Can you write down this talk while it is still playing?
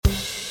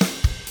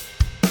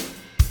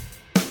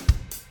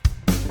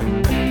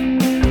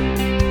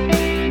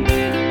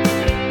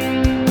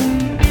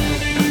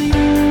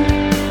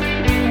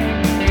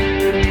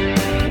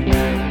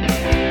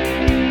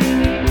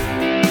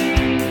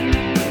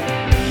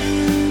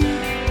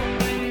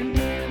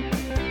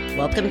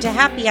Welcome to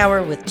Happy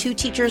Hour with Two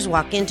Teachers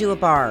Walk Into a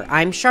Bar.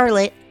 I'm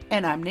Charlotte.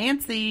 And I'm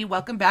Nancy.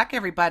 Welcome back,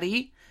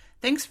 everybody.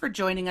 Thanks for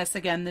joining us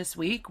again this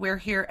week. We're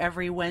here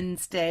every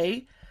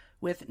Wednesday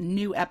with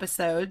new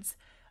episodes.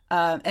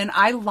 And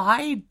I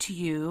lied to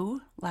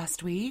you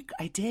last week.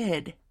 I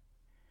did.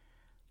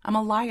 I'm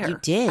a liar. You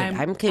did.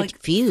 I'm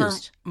confused.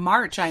 Like, for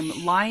March,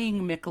 I'm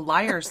lying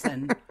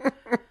McLiarson.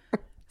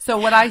 So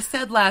what I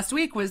said last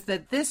week was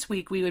that this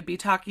week we would be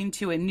talking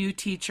to a new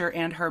teacher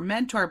and her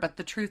mentor, but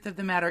the truth of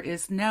the matter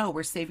is no,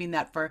 we're saving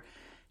that for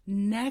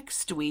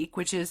next week,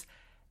 which is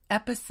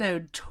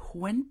episode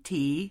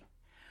 20.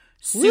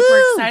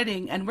 Super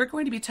exciting. And we're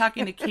going to be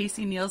talking to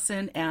Casey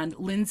Nielsen and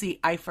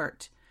Lindsay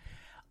Eifert.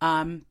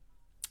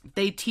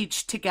 They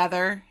teach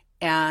together,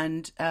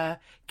 and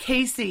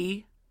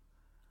Casey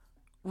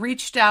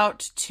reached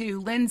out to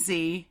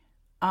Lindsay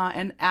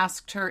and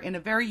asked her in a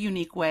very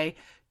unique way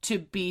to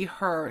be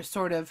her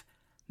sort of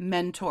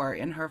mentor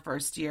in her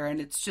first year. And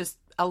it's just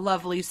a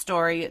lovely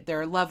story.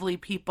 They're lovely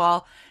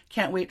people.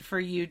 Can't wait for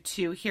you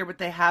to hear what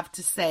they have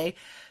to say.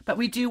 But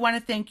we do want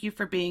to thank you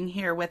for being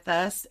here with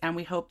us. And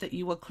we hope that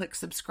you will click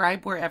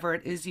subscribe wherever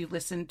it is you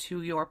listen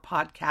to your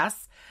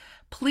podcasts.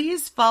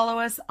 Please follow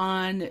us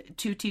on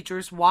Two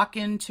Teachers Walk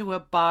Into a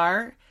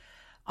Bar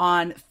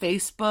on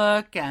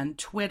Facebook and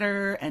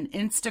Twitter and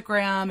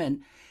Instagram,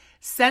 and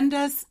send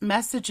us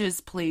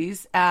messages,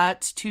 please, at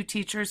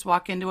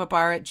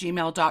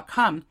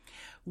twoteacherswalkintoabar@gmail.com.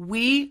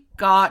 We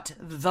got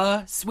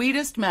the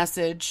sweetest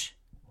message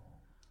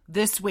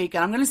this week,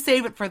 and I'm going to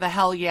save it for the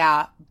hell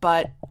yeah,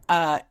 but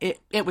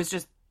it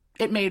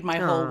made my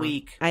whole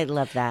week. I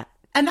love that.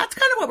 And that's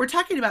kind of what we're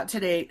talking about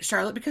today,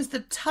 Charlotte, because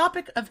the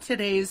topic of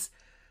today's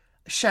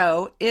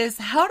show is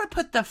how to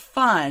put the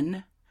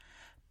fun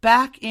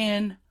back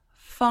in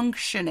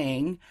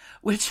functioning,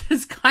 which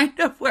is kind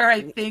of where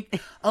I think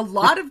a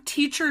lot of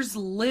teachers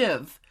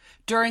live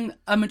during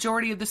a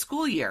majority of the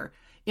school year,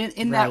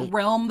 in that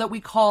realm that we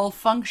call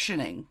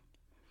functioning.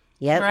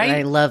 Yep, right?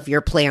 I love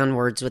your play on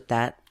words with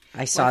that.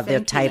 I saw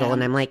the title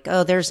and I'm like,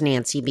 oh, there's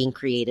Nancy being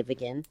creative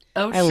again.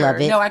 Oh, I love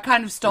it. No, I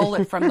kind of stole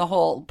it from the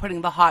whole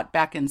putting the hot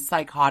back in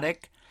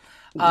psychotic.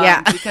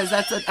 Yeah. Because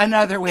that's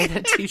another way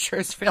that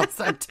teachers feel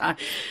sometimes.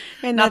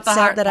 And not that's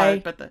the hard that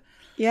part, but the...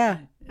 Yeah,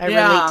 I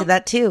relate to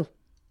that too.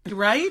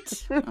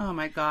 Right? Oh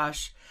my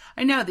gosh.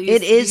 I know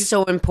it is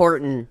so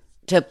important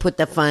to put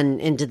the fun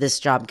into this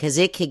job because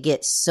it could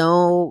get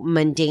so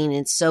mundane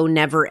and so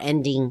never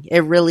ending.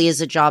 It really is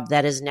a job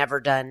that is never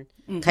done.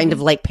 Kind of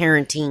like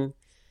parenting.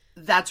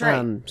 That's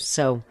right.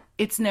 So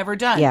it's never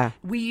done. Yeah.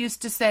 We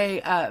used to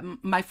say,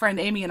 my friend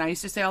Amy and I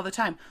used to say all the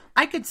time,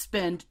 I could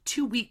spend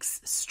 2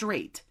 weeks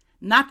straight,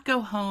 not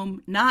go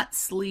home, not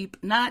sleep,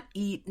 not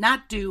eat,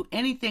 not do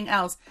anything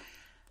else.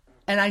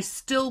 And I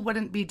still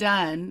wouldn't be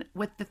done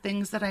with the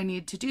things that I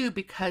need to do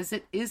because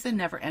it is a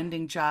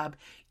never-ending job.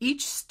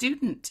 Each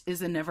student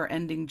is a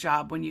never-ending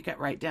job when you get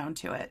right down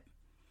to it.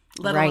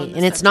 Right.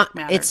 And it's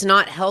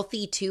not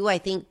healthy too. I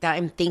think that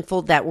I'm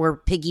thankful that we're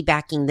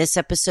piggybacking this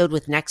episode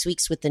with next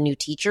week's with the new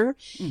teacher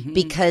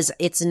because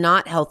it's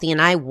not healthy.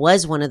 And I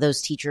was one of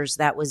those teachers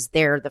that was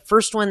there, the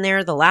first one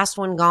there, the last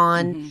one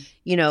gone,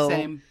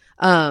 Same.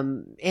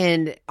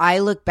 And I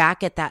look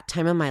back at that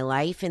time of my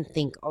life and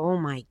think, oh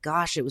my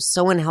gosh, it was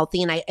so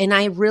unhealthy. And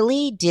I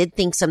really did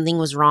think something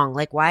was wrong.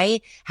 Like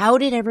how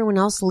did everyone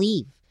else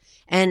leave?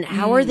 And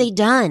how are they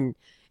done?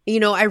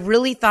 I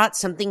really thought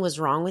something was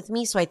wrong with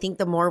me. So I think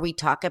the more we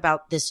talk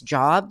about this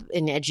job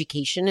and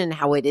education and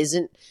how it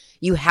isn't,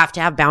 you have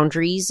to have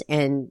boundaries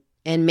and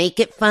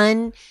make it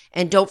fun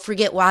and don't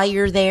forget why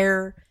you're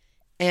there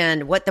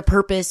and what the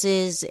purpose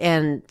is.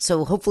 And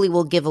so hopefully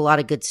we'll give a lot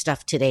of good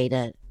stuff today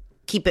to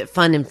keep it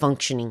fun and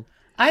functioning.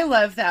 I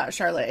love that,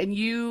 Charlotte. And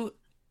you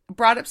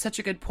brought up such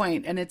a good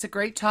point, and it's a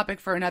great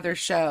topic for another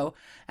show.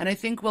 And I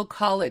think we'll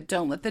call it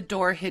Don't Let the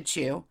Door Hit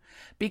You,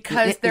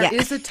 because there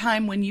is a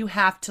time when you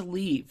have to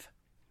leave.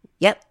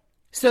 Yep.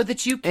 So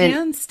that you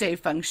can stay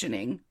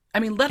functioning. I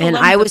mean, let alone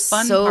the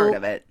fun part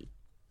of it.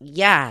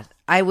 Yeah.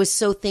 I was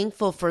so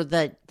thankful for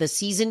the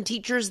seasoned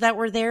teachers that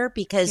were there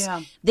because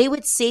they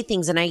would say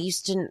things and I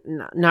used to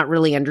not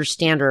really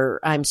understand, or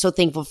I'm so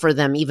thankful for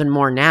them even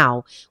more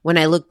now when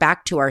I look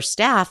back to our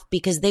staff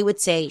because they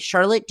would say,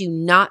 Charlotte, do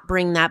not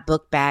bring that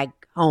book bag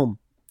home.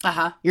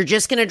 You're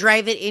just going to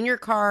drive it in your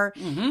car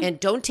and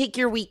don't take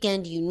your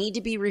weekend. You need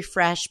to be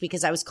refreshed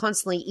because I was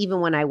constantly,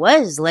 even when I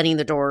was letting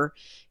the door,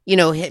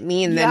 hit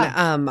me and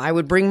then I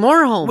would bring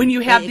more home. When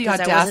you have the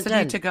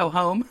audacity to go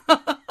home.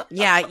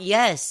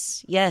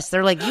 Yes.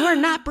 They're like, you are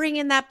not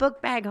bringing that book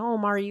bag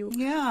home, are you?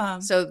 Yeah.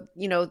 So,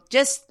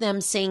 just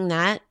them saying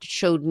that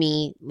showed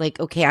me like,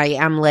 okay, I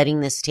am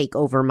letting this take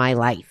over my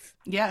life.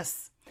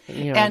 Yes.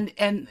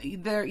 And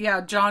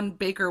there, John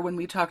Baker, when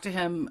we talked to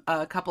him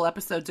a couple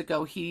episodes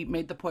ago, he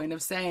made the point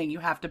of saying you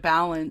have to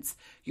balance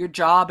your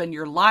job and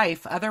your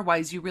life.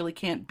 Otherwise, you really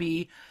can't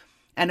be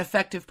an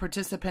effective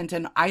participant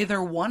in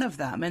either one of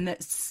them. And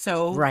that's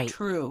so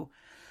true.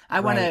 I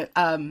want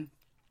to,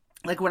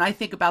 like when I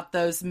think about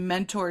those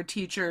mentor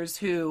teachers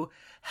who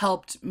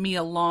helped me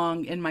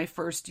along in my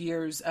first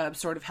years of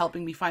sort of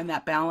helping me find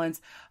that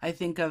balance. I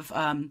think of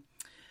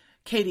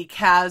Katie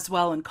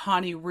Caswell and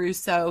Connie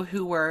Russo,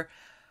 who were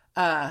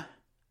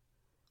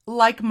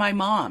like my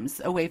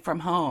moms away from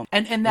home.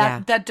 And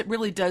that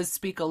really does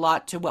speak a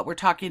lot to what we're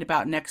talking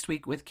about next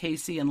week with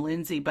Casey and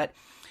Lindsay. But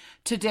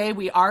today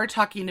we are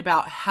talking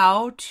about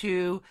how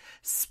to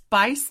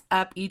spice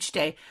up each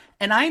day.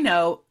 And I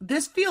know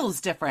this feels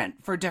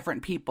different for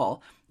different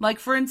people. Like,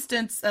 for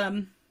instance,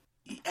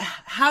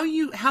 how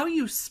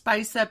you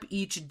spice up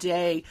each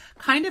day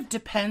kind of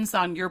depends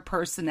on your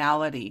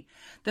personality.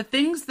 The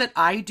things that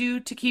I do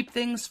to keep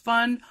things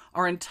fun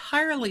are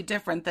entirely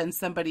different than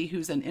somebody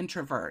who's an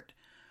introvert.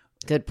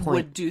 Good point.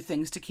 Would do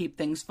things to keep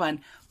things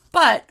fun.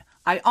 But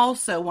I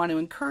also want to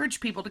encourage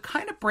people to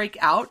kind of break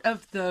out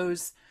of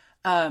those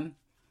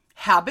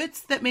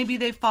habits that maybe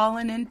they've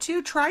fallen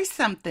into. Try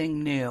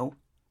something new,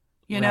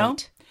 you know?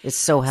 It's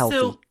so healthy.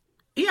 So,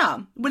 yeah,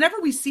 whenever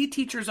we see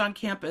teachers on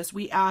campus,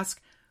 we ask,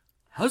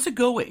 how's it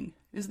going?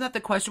 Isn't that the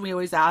question we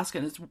always ask?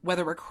 And it's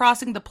whether we're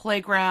crossing the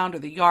playground or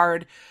the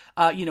yard,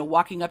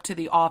 walking up to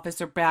the office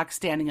or back,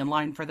 standing in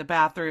line for the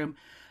bathroom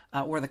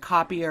or the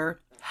copier.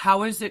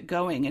 How is it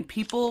going? And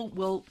people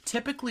will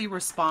typically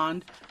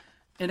respond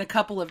in a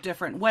couple of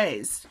different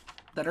ways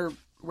that are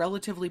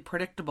relatively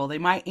predictable. They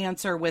might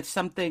answer with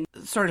something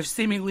sort of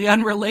seemingly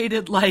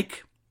unrelated,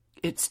 like,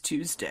 it's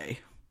Tuesday.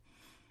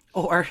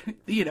 Or,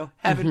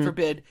 heaven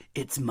forbid,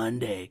 it's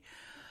Monday.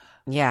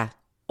 Yeah.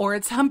 Or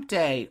it's hump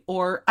day.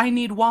 Or I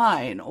need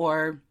wine.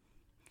 Or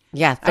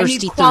thirsty I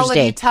need quality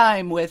Thursday.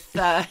 time with,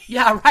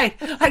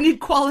 I need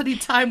quality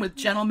time with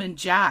Gentleman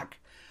Jack.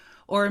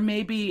 Or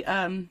maybe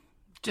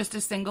just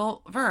a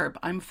single verb,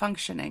 I'm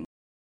functioning.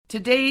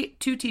 Today,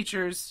 two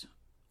teachers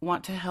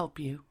want to help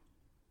you.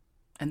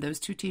 And those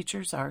two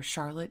teachers are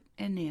Charlotte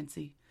and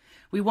Nancy.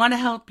 We want to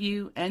help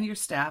you and your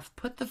staff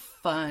put the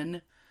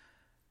fun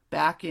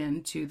back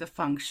into the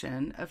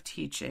function of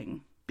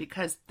teaching,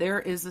 because there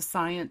is a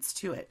science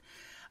to it.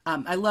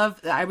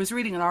 I was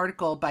reading an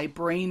article by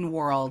Brain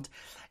World,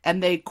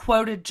 and they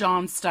quoted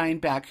John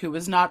Steinbeck, who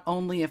was not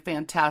only a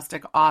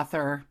fantastic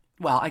author,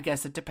 well, I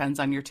guess it depends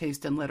on your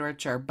taste in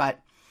literature, but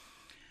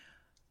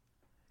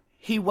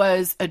he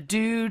was a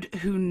dude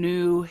who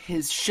knew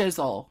his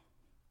shizzle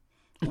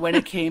when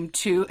it came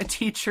to a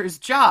teacher's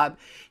job.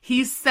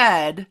 He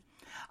said,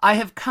 I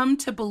have come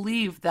to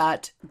believe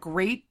that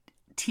great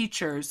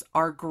teachers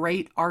are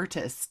great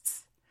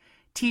artists.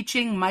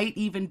 Teaching might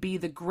even be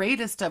the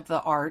greatest of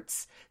the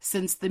arts,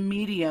 since the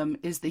medium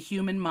is the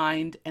human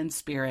mind and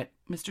spirit.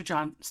 Mr.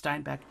 John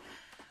Steinbeck.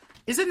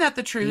 Isn't that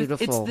the truth?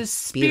 Beautiful. It's the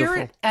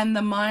spirit and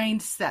the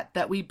mindset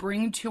that we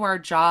bring to our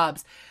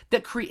jobs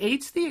that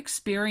creates the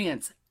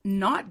experience,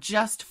 not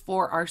just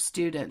for our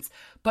students,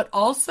 but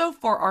also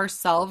for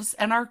ourselves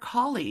and our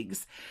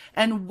colleagues.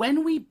 And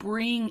when we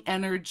bring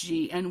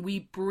energy and we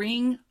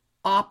bring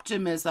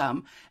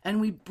optimism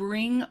and we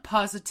bring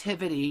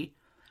positivity,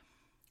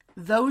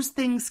 those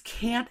things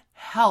can't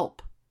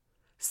help.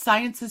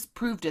 Science has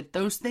proved it.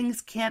 Those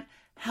things can't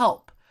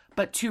help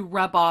but to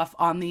rub off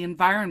on the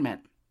environment.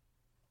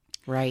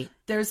 Right.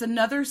 There's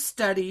another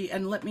study,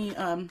 and let me,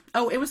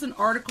 it was an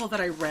article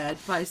that I read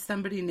by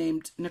somebody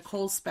named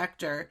Nicole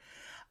Spector.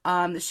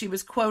 She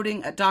was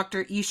quoting a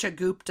Dr. Isha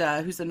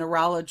Gupta, who's a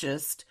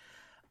neurologist.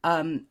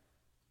 And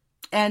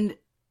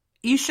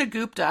Isha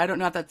Gupta, I don't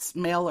know if that's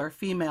male or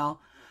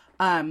female,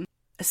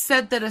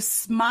 said that a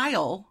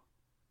smile,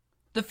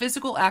 the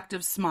physical act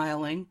of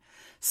smiling,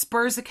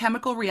 spurs a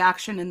chemical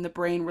reaction in the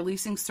brain,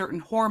 releasing certain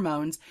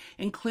hormones,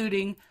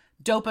 including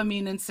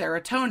dopamine and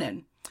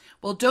serotonin.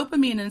 Well,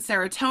 dopamine and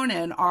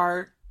serotonin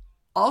are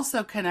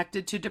also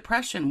connected to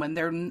depression when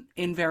they're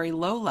in very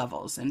low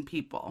levels in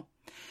people.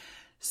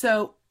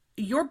 So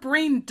your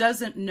brain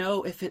doesn't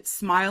know if it's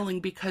smiling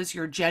because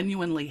you're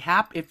genuinely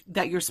happy,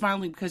 that you're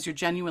smiling because you're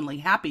genuinely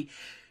happy.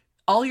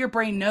 All your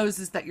brain knows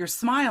is that you're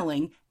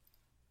smiling,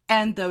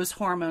 and those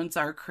hormones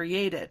are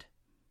created.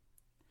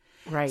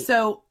 Right.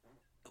 So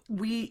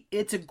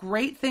it's a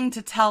great thing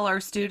to tell our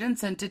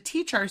students and to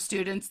teach our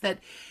students that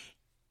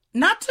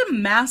not to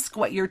mask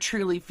what you're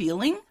truly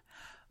feeling,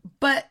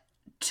 but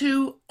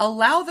to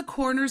allow the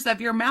corners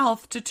of your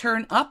mouth to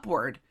turn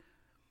upward.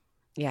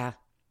 Yeah.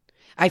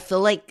 I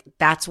feel like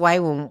that's why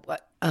when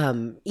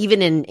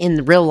even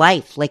in real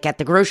life, like at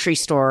the grocery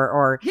store,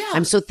 or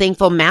I'm so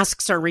thankful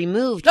masks are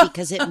removed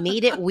because it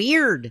made it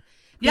weird.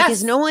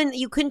 Because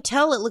you couldn't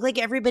tell. It looked like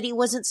everybody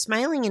wasn't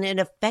smiling, and it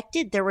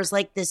affected, there was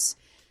like this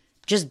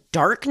just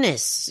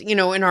darkness, in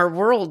our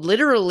world,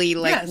 literally,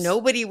 like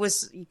nobody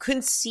was, you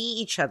couldn't see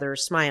each other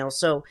smile.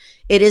 So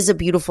it is a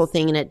beautiful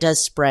thing, and it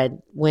does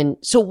spread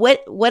so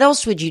what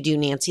else would you do,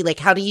 Nancy? Like,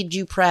 how do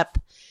you prep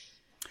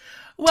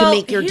to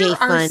make your day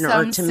fun,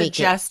 or to make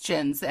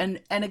suggestions? And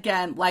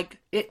again, like,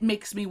 it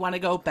makes me want to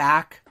go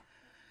back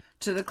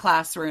to the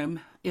classroom.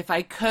 If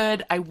I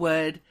could, I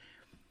would.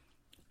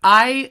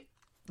 I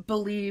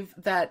believe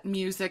that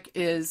music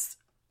is,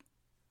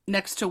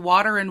 next to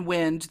water and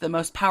wind, the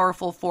most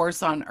powerful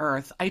force on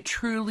earth. I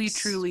truly,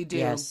 truly do.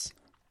 Yes,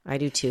 I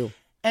do too.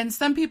 And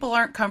some people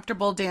aren't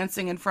comfortable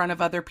dancing in front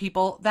of other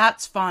people.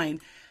 That's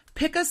fine.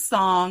 Pick a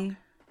song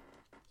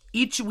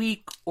each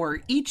week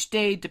or each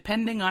day,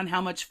 depending on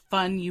how much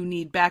fun you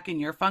need back in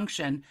your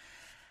function.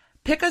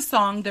 Pick a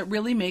song that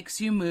really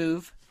makes you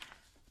move.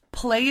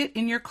 Play it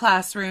in your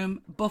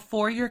classroom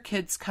before your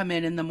kids come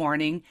in the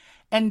morning,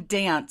 and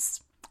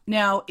dance.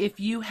 Now, if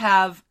you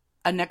have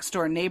a next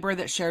door neighbor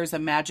that shares a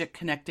magic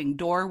connecting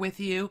door with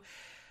you,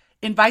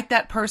 invite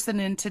that person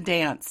in to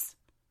dance.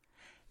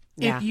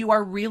 Yeah. If you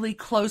are really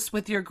close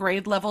with your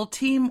grade level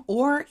team,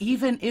 or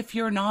even if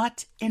you're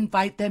not,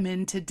 invite them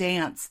in to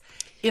dance.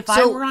 If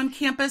I were on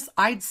campus,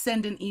 I'd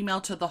send an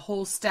email to the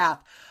whole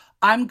staff.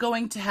 I'm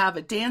going to have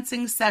a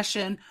dancing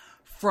session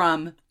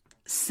from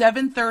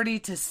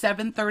 7:30 to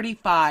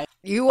 7:35.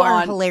 You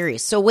are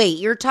hilarious. So wait,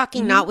 you're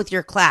talking not with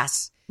your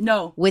class.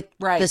 No. With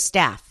the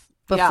staff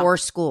before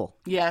school.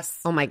 Yes.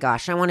 Oh my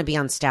gosh, I want to be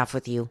on staff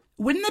with you.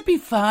 Wouldn't that be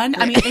fun?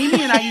 I mean,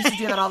 Amy and I used to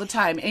do that all the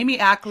time. Amy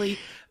Ackley,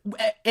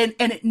 and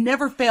it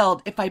never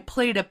failed. If I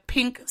played a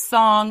Pink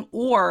song,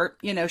 or,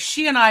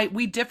 she and I,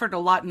 we differed a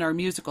lot in our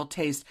musical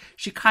taste.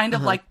 She kind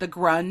of liked the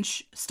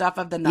grunge stuff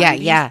of the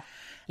 90s.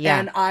 Yeah.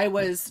 And I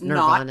was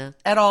Nirvana. not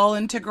at all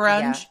into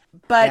grunge. Yeah.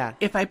 But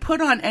if I put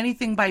on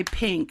anything by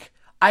Pink,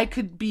 I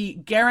could be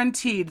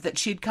guaranteed that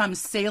she'd come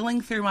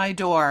sailing through my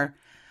door,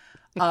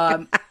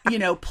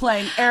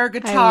 playing air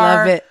guitar. I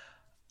love it.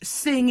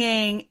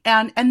 Singing,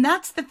 and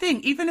that's the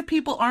thing. Even if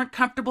people aren't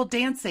comfortable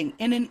dancing,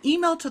 in an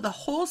email to the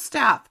whole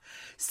staff,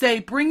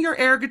 say, bring your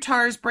air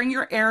guitars, bring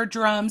your air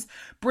drums,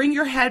 bring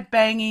your head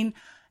banging,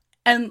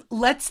 and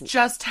let's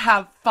just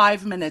have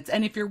 5 minutes.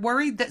 And if you're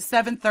worried that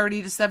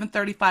 7:30 to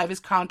 7:35 is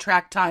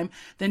contract time,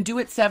 then do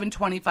it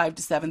 7:25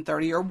 to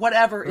 7:30 or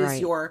whatever is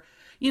your,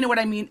 you know what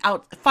I mean,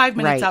 5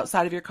 minutes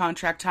outside of your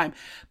contract time.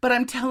 But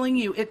I'm telling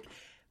you,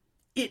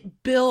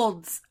 it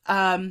builds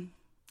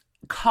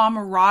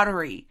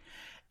camaraderie.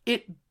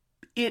 It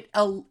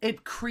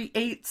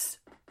creates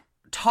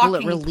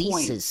talking it releases.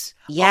 points.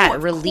 Yeah,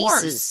 it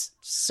releases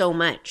so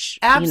much,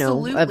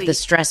 Absolutely. of the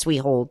stress we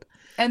hold.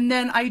 And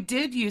then I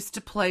did used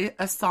to play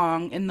a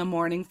song in the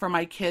morning for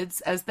my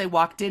kids as they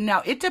walked in.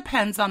 Now, it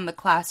depends on the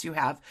class you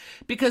have,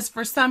 because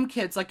for some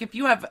kids, like if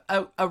you have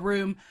a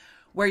room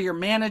where your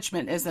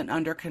management isn't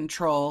under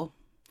control,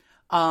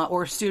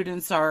 or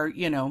students are,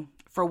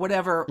 for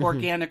whatever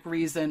organic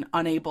reason,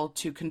 unable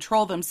to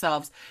control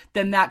themselves,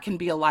 then that can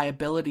be a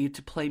liability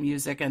to play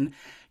music, and,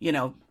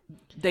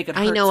 they could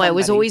hurt somebody. I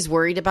was always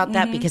worried about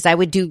that because I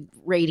would do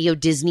Radio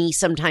Disney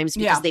sometimes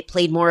because they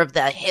played more of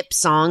the hip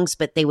songs,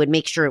 but they would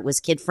make sure it was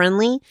kid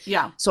friendly.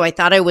 Yeah. So I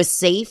thought I was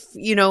safe,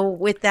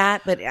 with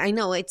that. But I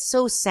know it's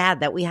so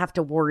sad that we have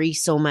to worry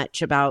so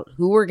much about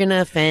who we're going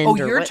to offend. Oh,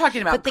 you're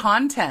talking about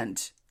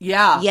content.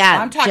 Yeah.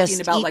 Yeah. I'm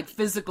talking about like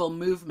physical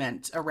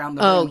movement around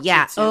the room. Oh,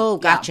 yeah. Too. Oh,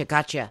 gotcha.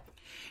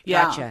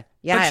 Yeah. Gotcha.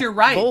 Yeah. But you're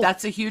right. Both.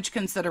 That's a huge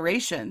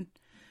consideration.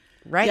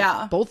 Right.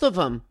 Yeah. Both of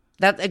them.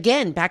 That,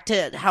 again, back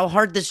to how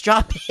hard this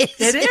job is.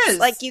 It is. It's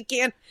like you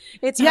can't,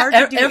 it's hard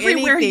to do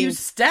everywhere anything. you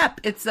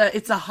step, it's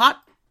a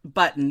hot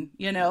button,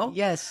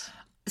 Yes.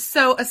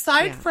 So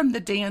aside from the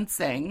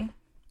dancing,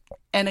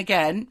 and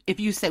again, if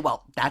you say,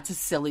 well, that's a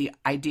silly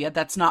idea,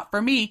 that's not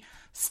for me,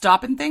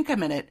 stop and think a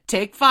minute.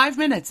 Take 5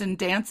 minutes and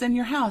dance in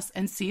your house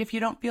and see if you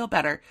don't feel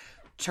better.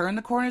 Turn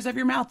the corners of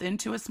your mouth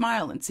into a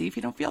smile and see if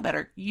you don't feel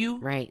better. You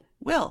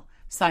will.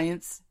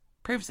 Science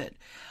proves it.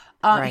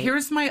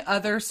 Here's my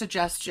other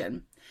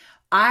suggestion.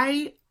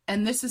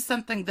 And this is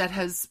something that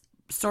has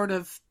sort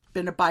of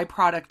been a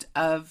byproduct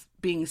of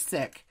being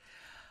sick.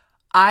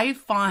 I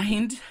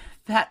find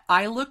that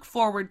I look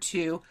forward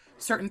to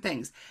certain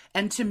things.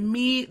 And to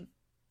me,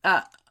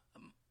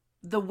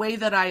 the way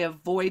that I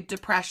avoid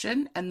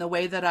depression and the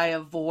way that I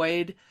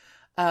avoid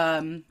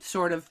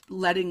sort of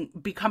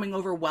becoming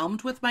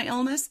overwhelmed with my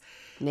illness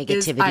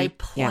is I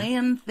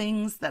plan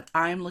things that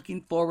I'm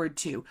looking forward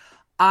to.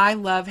 I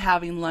love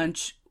having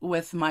lunch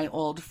with my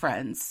old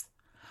friends.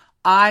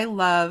 I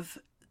love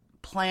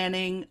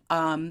planning,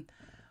 something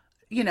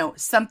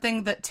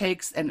that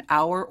takes an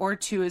hour or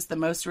two is the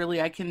most really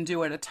I can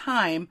do at a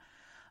time.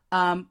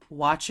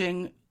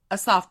 Watching a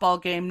softball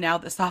game now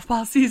that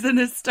softball season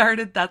has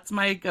started. That's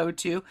my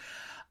go-to.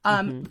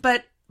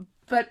 But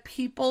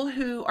people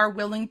who are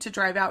willing to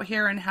drive out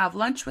here and have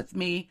lunch with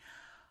me,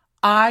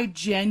 I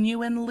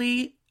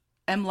genuinely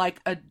am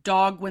like a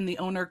dog when the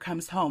owner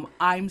comes home.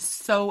 I'm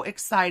so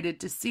excited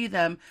to see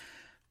them.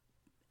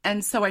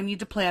 And so I need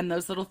to plan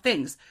those little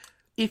things.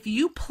 If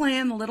you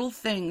plan little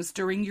things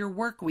during your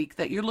work week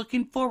that you're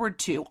looking forward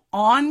to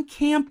on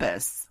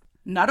campus,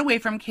 not away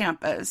from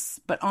campus,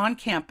 but on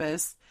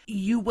campus,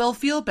 you will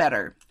feel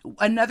better.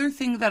 Another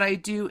thing that I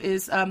do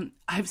is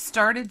I've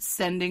started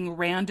sending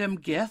random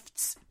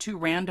gifts to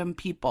random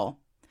people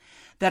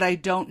that I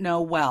don't know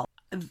well.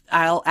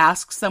 I'll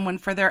ask someone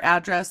for their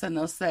address and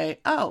they'll say,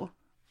 oh,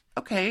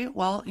 okay,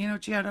 well,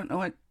 gee, I don't know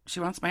what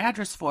she wants my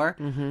address for.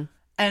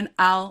 And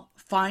I'll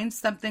find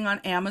something on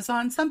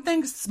Amazon,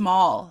 something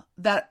small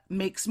that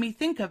makes me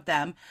think of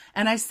them,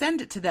 and I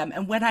send it to them.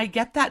 And when I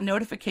get that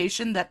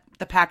notification that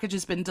the package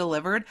has been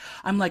delivered,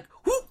 I'm like,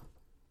 whoo,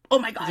 oh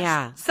my gosh,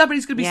 Yeah.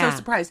 somebody's going to be so Yeah.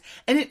 surprised.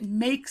 And it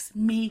makes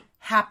me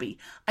happy.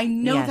 I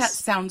know Yes. that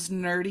sounds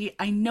nerdy.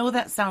 I know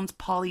that sounds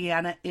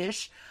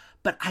Pollyanna-ish,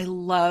 but I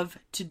love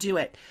to do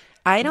it.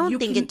 I don't You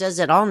think can- it does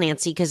at all,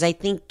 Nancy, because I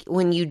think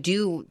when you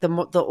do, the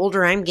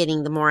older I'm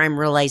getting, the more I'm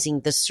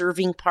realizing the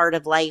serving part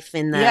of life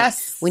and the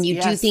Yes, when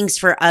you do yes. things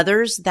for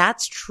others,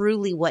 that's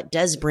truly what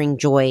does bring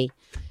joy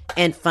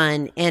and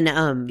fun.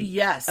 And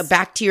Yes.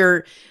 back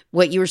to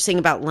what you were saying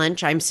about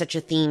lunch, I'm such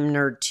a theme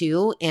nerd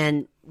too,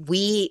 and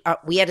we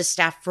had a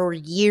staff for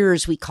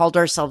years. We called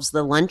ourselves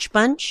the Lunch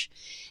Bunch,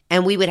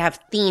 and we would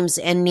have themes.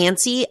 And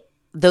Nancy,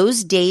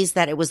 those days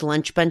that it was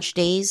lunch bunch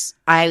days,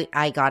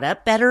 I got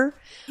up better.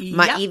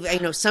 I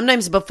know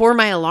sometimes before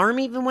my alarm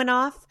even went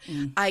off,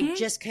 I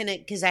just kind of,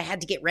 because I had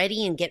to get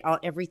ready and get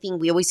everything.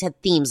 We always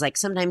had themes. Like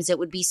sometimes it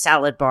would be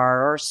salad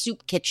bar or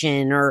soup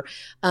kitchen, or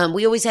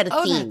we always had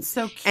a theme. That's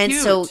so cute. And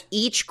so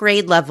each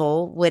grade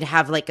level would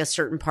have like a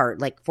certain part.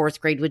 Like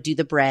fourth grade would do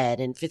the bread,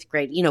 and fifth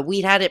grade,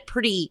 we had it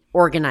pretty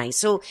organized.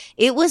 So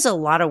it was a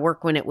lot of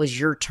work when it was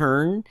your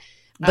turn.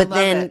 But love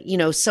then,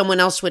 it.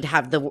 someone else would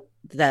have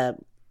the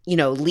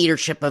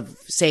leadership of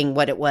saying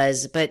what it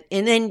was.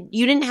 And then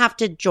you didn't have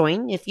to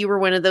join if you were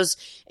one of those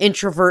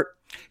introvert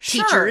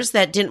teachers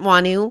that didn't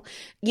want to,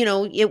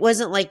 it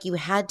wasn't like you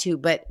had to.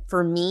 But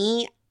for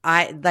me,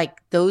 I like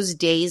those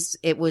days,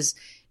 it was,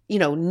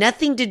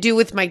 nothing to do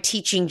with my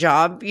teaching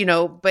job,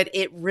 but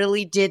it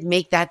really did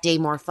make that day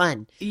more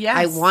fun. Yes.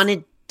 I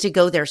wanted to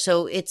go there.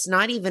 So it's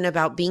not even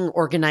about being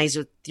organized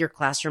with your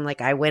classroom. Like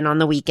I went on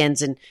the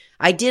weekends and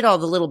I did all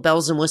the little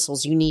bells and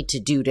whistles you need to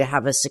do to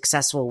have a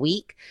successful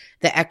week,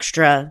 the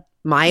extra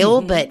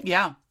mile, but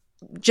yeah,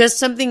 just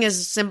something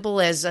as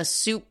simple as a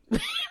soup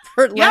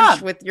for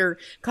lunch with your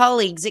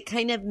colleagues. It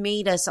kind of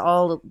made us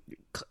all,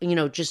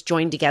 just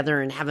join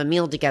together and have a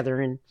meal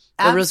together. And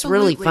it was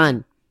really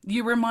fun.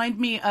 You remind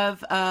me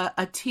of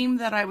a team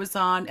that I was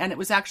on, and it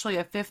was actually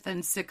a 5th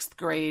and 6th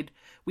grade.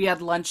 We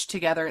had lunch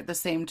together at the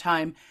same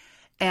time,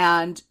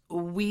 and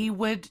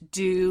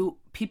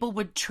people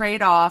would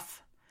trade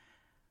off.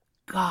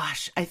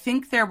 Gosh, I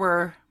think there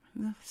were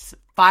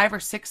 5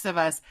 or 6 of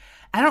us.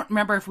 I don't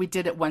remember if we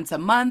did it once a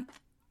month.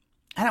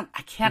 I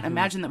can't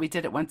imagine that we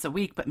did it once a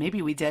week, but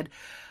maybe we did.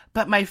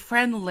 But my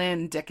friend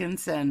Lynn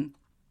Dickinson,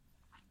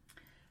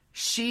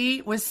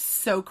 she was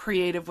so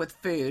creative with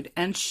food,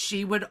 and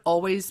she would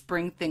always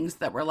bring things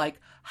that were like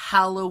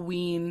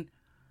Halloween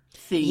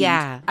themed.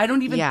 Yeah. I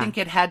don't even think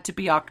it had to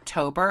be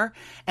October.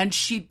 And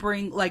she'd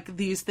bring like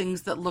these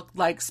things that looked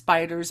like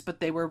spiders, but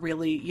they were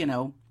really,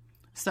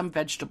 some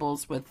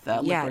vegetables with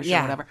licorice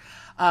or whatever.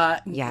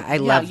 I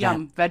love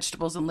yum. that.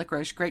 Vegetables and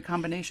licorice, great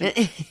combination.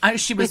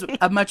 She was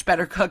a much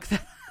better cook than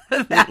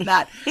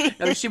that.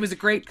 No, she was a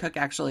great cook,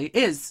 actually.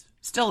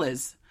 Still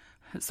is.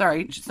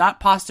 Sorry, she's not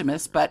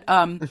posthumous, but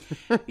so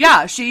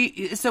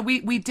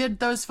we did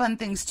those fun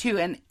things too,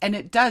 and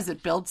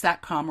it builds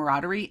that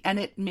camaraderie, and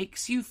it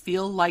makes you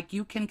feel like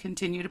you can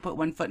continue to put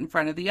one foot in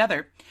front of the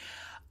other.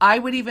 I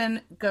would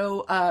even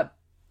go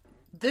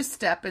this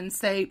step and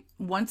say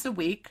once a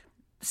week,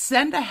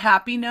 send a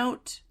happy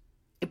note,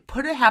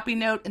 put a happy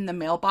note in the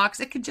mailbox.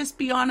 It could just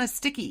be on a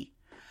sticky,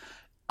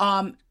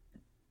 and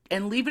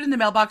leave it in the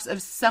mailbox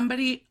of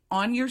somebody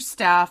on your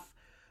staff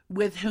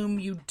with whom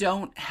you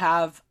don't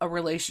have a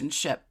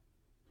relationship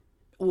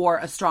or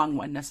a strong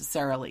one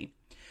necessarily.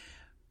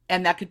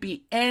 And that could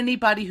be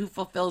anybody who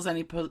fulfills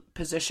any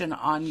position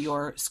on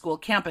your school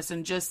campus,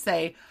 and just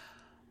say,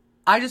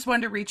 I just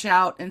wanted to reach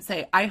out and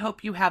say, I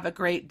hope you have a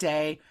great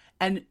day.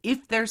 And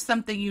if there's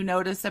something you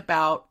notice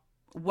about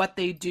what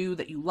they do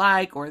that you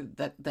like, or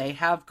that they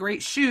have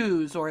great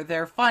shoes, or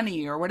they're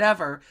funny, or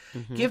whatever,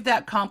 give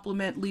that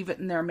compliment, leave it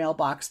in their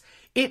mailbox.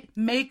 It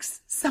makes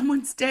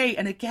someone's day.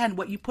 And again,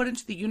 what you put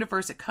into the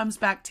universe, it comes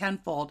back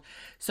tenfold.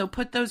 So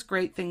put those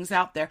great things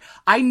out there.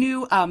 I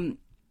knew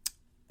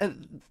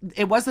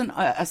it wasn't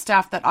a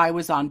staff that I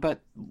was on,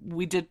 but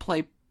we did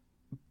play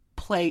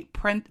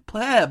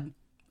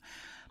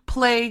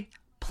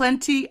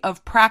plenty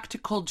of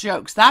practical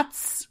jokes.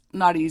 That's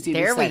not easy to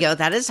say. There we go.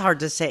 That is hard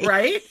to say.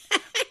 Right?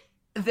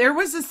 There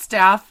was a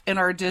staff in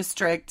our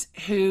district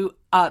who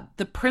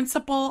the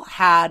principal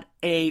had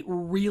a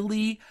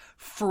really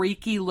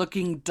freaky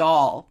looking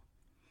doll,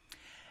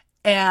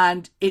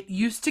 and it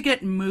used to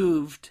get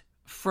moved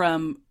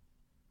from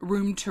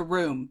room to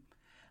room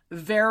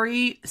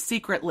very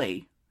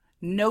secretly.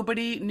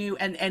 Nobody knew,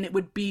 and it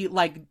would be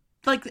like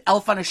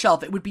Elf on a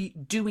Shelf. It would be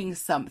doing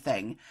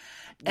something.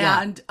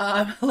 Yeah. And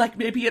like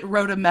maybe it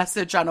wrote a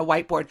message on a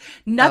whiteboard.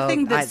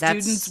 Nothing that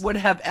students would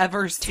have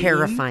ever seen.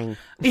 Terrifying.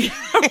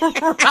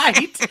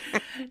 Right.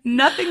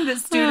 Nothing that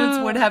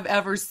students would have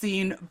ever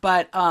seen,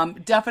 but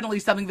definitely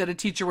something that a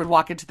teacher would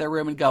walk into their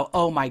room and go,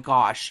 oh my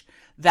gosh,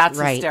 that's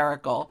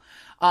hysterical.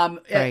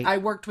 I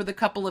worked with a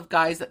couple of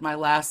guys at my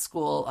last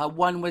school.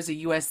 One was a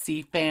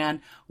USC fan.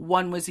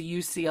 One was a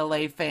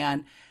UCLA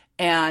fan.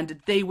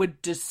 And they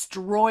would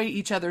destroy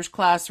each other's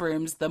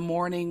classrooms the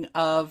morning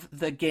of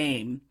the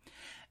game.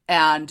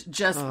 and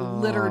just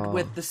littered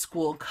with the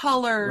school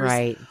colors.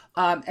 Right.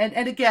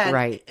 And again,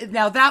 Right.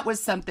 now that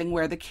was something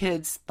where the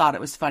kids thought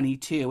it was funny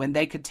too, and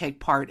they could take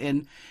part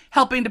in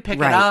helping to pick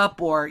it Right. up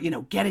or,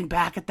 getting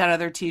back at that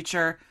other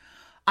teacher.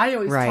 I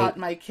always Right. taught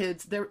my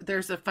kids,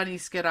 there's a funny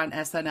skit on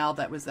SNL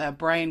that was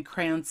Bryan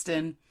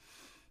Cranston,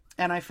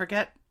 and I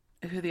forget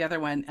who the other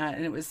one,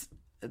 and it was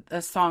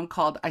a song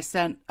called "I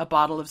Sent a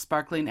Bottle of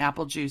Sparkling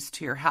Apple Juice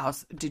to Your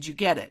House. Did you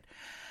get it?"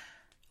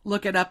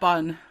 Look it up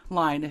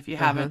online if you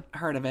haven't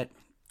heard of it.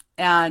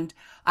 And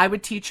I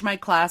would teach my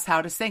class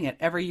how to sing it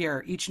every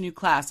year, each new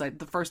class. Like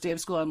the first day of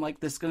school, I'm like,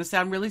 this is going to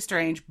sound really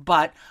strange,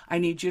 but I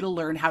need you to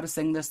learn how to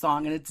sing this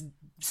song, and it's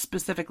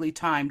specifically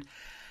timed.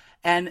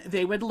 And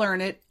they would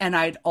learn it, and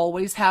I'd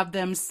always have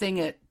them sing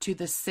it to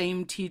the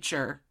same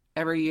teacher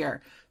every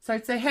year. So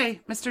I'd say,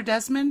 "Hey, Mr.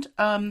 Desmond,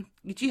 do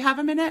you have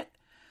a minute?"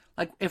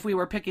 Like if we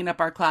were picking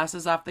up our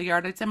classes off the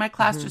yard, I'd say, "My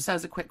class just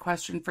has a quick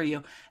question for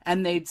you."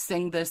 And they'd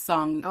sing this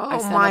song, Oh "I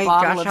sent my a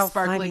bottle gosh, how of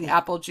sparkling funny.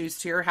 apple juice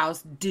to your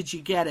house. Did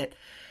you get it?"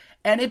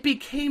 And it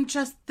became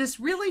just this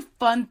really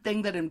fun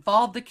thing that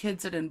involved the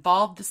kids, that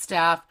involved the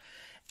staff.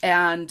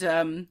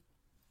 And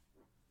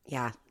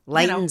Yeah.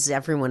 Lightens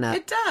everyone up.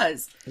 it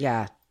does.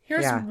 Yeah.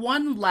 Here's Yeah.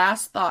 one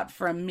last thought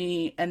from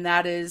me, and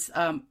that is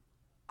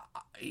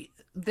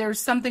there's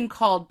something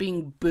called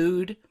being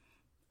booed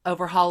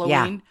over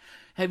Halloween.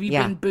 Have you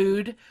Yeah. been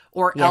booed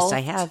or Yes, elfed? I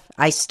have.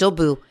 I still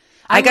boo.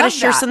 I I got to love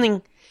share that.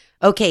 something.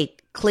 Okay.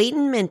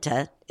 Clayton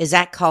Minta is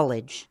at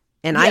college,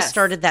 and I Yes.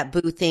 started that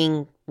boo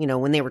thing,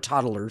 when they were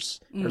toddlers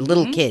or Mm-hmm.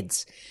 little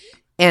kids.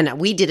 And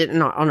we did it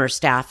on our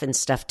staff and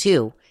stuff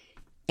too.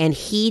 And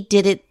he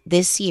did it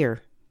this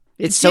year.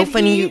 It's so Did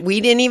funny. he? We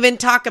didn't even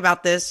talk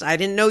about this. I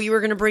didn't know you were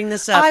going to bring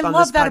this up. I on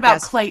love this that about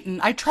podcast. Clayton.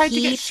 I tried to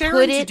He get Sharon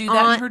put to it do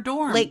that on, in her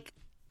dorm.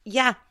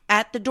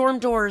 at the dorm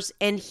doors.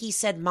 And he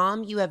said,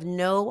 "Mom, you have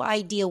no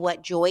idea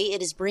what joy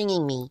it is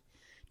bringing me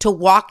to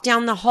walk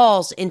down the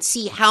halls and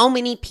see how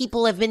many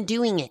people have been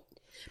doing it."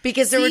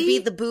 Because there would be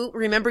See? the boo.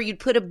 Remember, you'd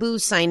put a boo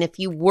sign if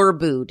you were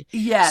booed.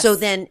 Yes. So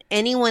then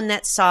anyone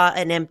that saw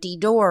an empty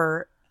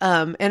door,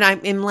 and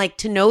I'm like,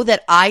 to know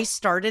that I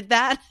started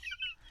that.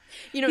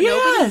 Nobody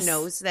Yes.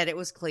 knows that it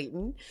was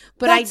Clayton,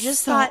 but I That's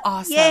just so thought,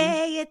 awesome.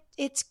 yay,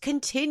 it's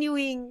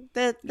continuing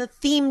the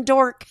theme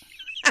dork.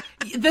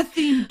 The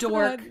theme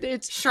dork. We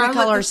Charlotte,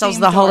 call the ourselves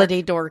theme the dork.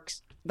 holiday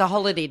dorks. The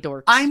holiday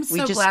dorks. I'm we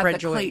so just glad spread that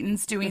joy.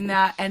 Clayton's doing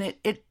that, and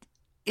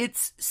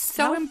it's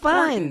so How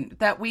important fun.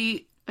 that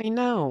we I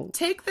know.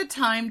 take the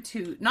time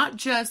to not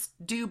just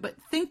do, but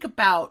think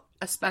about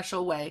a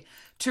special way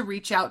to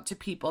reach out to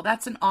people.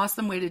 That's an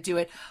awesome way to do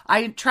it.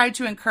 I tried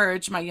to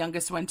encourage my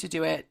youngest one to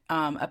do it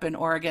up in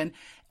Oregon,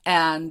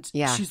 and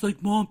Yeah. she's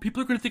like, "Mom,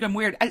 people are going to think I'm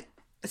weird."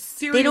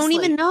 Seriously, They don't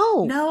even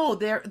know. No,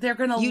 they're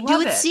going to You love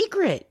do it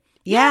secret.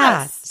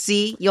 Yeah. Yes.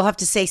 See, you'll have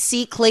to say,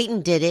 "See,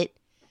 Clayton did it."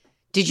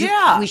 Did you?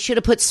 Yeah. We should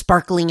have put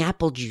sparkling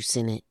apple juice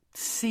in it.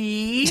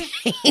 See?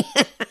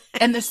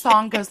 And the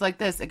song goes like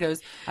this. It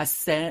goes, "I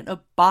sent a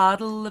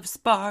bottle of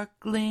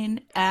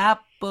sparkling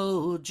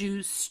apple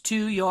juice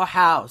to your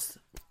house.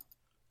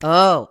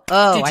 Oh,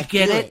 Did you I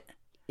get feel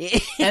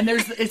it?" And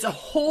it's a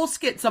whole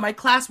skit. So my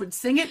class would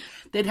sing it.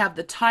 They'd have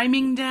the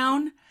timing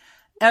down,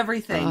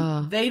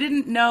 everything. They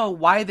didn't know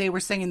why they were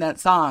singing that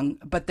song,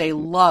 but they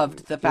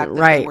loved the fact that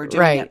they Right, were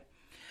doing right. it.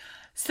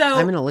 So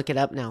I'm going to look it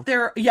up now.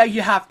 yeah,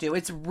 you have to.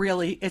 It's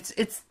really it's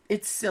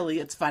silly,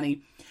 it's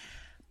funny.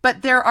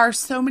 But there are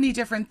so many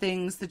different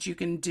things that you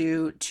can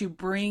do to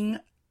bring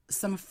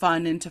some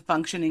fun into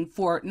functioning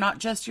for not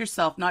just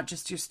yourself, not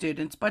just your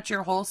students, but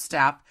your whole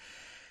staff.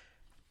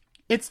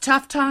 It's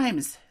tough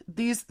times.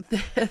 These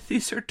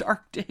are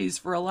dark days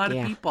for a lot of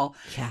Yeah. people.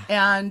 Yeah.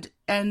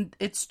 And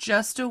it's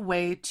just a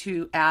way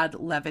to add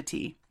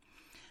levity.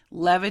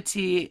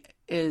 Levity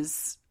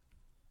is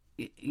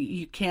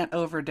you can't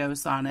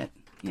overdose on it,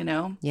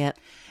 Yep.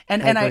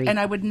 And I agree.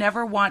 I would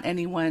never want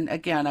anyone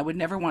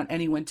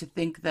to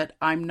think that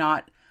I'm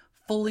not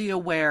fully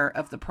aware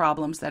of the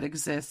problems that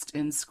exist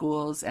in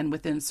schools and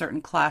within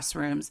certain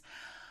classrooms.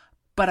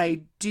 But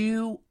I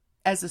do,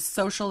 as a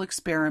social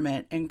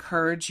experiment,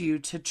 encourage you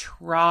to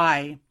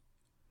try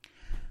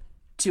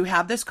to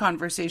have this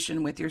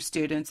conversation with your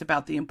students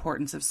about the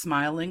importance of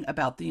smiling,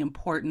 about the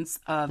importance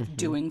of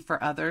doing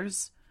for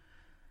others.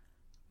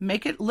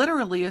 Make it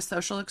literally a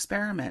social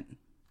experiment.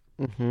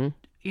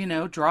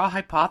 Draw a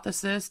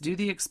hypothesis, do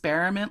the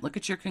experiment, look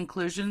at your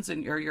conclusions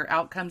and your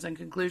outcomes and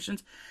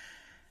conclusions,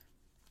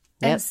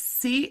 and Yep.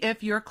 see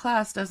if your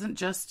class doesn't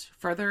just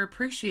further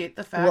appreciate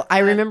the fact Well,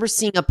 I that- remember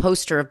seeing a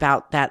poster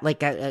about that,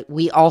 like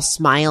we all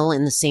smile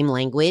in the same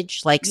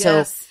language. Like,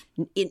 Yes.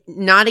 so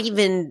not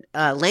even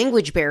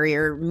language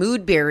barrier,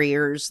 mood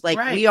barriers. Like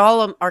Right. we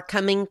all are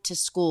coming to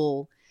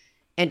school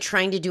and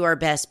trying to do our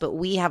best, but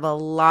we have a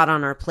lot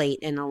on our plate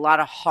and a lot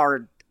of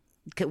hard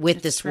with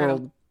It's this true.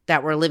 world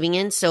that we're living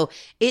in. So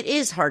it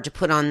is hard to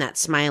put on that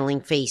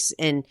smiling face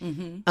and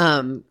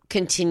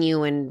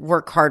continue and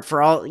work hard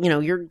for all,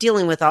 you're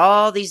dealing with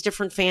all these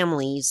different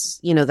families,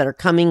 that are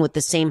coming with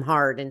the same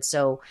heart. And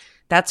so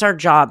that's our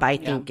job, I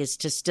think, is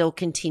to still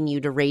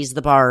continue to raise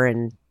the bar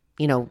and,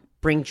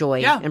 bring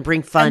joy and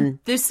bring fun. And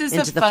this is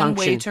into a the fun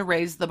function. way to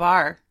raise the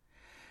bar.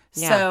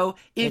 Yeah, so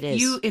it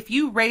is. if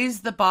you raise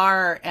the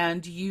bar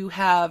and you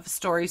have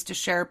stories to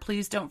share,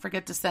 please don't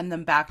forget to send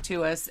them back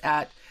to us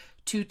at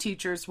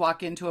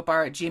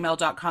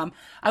twoteacherswalkintoabar@gmail.com.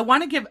 I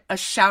want to give a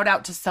shout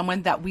out to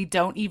someone that we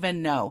don't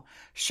even know.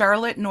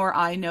 Charlotte nor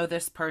I know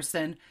this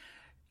person.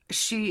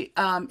 She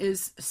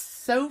is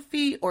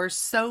Sophie or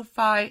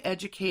SoFi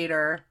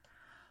Educator.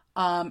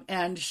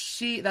 And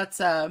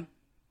that's a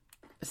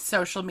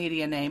social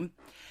media name.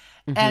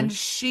 Mm-hmm. And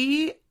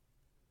she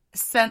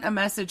sent a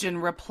message in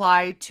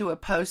reply to a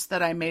post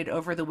that I made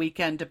over the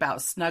weekend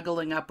about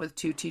snuggling up with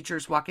two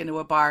teachers walk into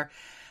a bar.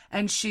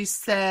 And she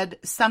said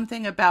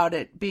something about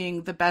it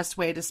being the best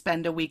way to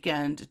spend a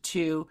weekend,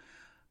 to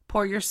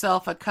pour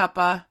yourself a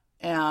cuppa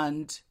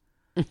and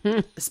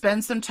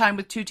spend some time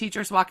with two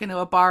teachers walk into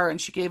a bar. And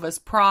she gave us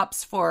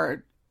props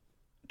for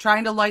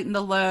trying to lighten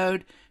the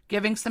load,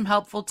 giving some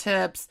helpful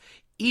tips,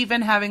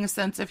 even having a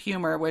sense of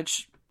humor,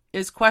 which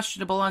is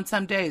questionable on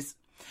some days.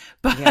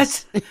 But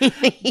yes.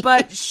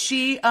 But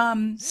she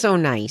so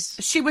nice.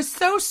 She was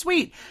so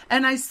sweet.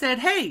 And I said,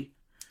 hey,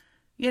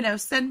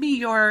 send me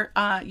your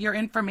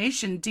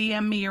information,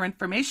 DM me your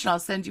information. I'll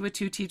send you a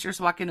Two Teachers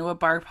Walk Into a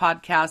Bar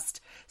podcast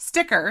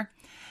sticker.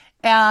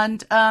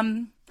 And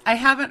I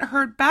haven't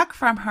heard back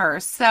from her.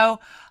 So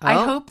I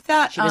hope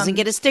that she doesn't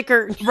get a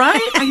sticker.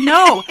 Right? I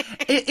know.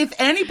 If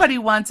anybody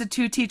wants a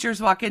Two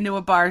Teachers Walk Into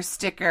a Bar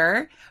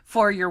sticker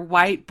for your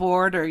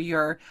whiteboard or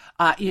your,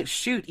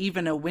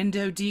 even a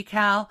window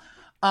decal,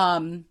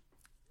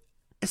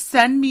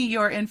 send me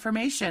your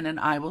information and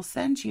I will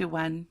send you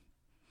one.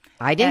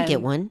 I didn't get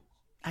one.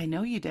 I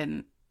know you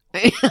didn't.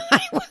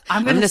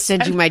 I'm going to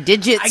send you my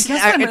digits. I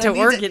guess I'm to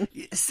Oregon.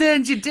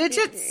 Send you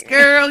digits,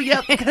 girl.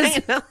 Yep.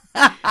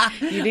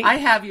 I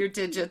have your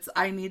digits.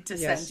 I need to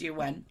send you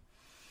one.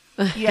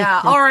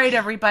 Yeah. All right,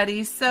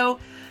 everybody. So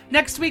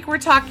next week we're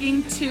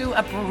talking to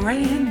a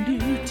brand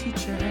new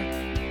teacher.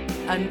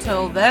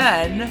 Until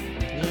then,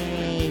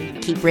 yay.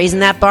 Keep raising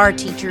that bar,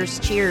 teachers.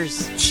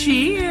 Cheers.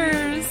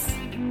 Cheers.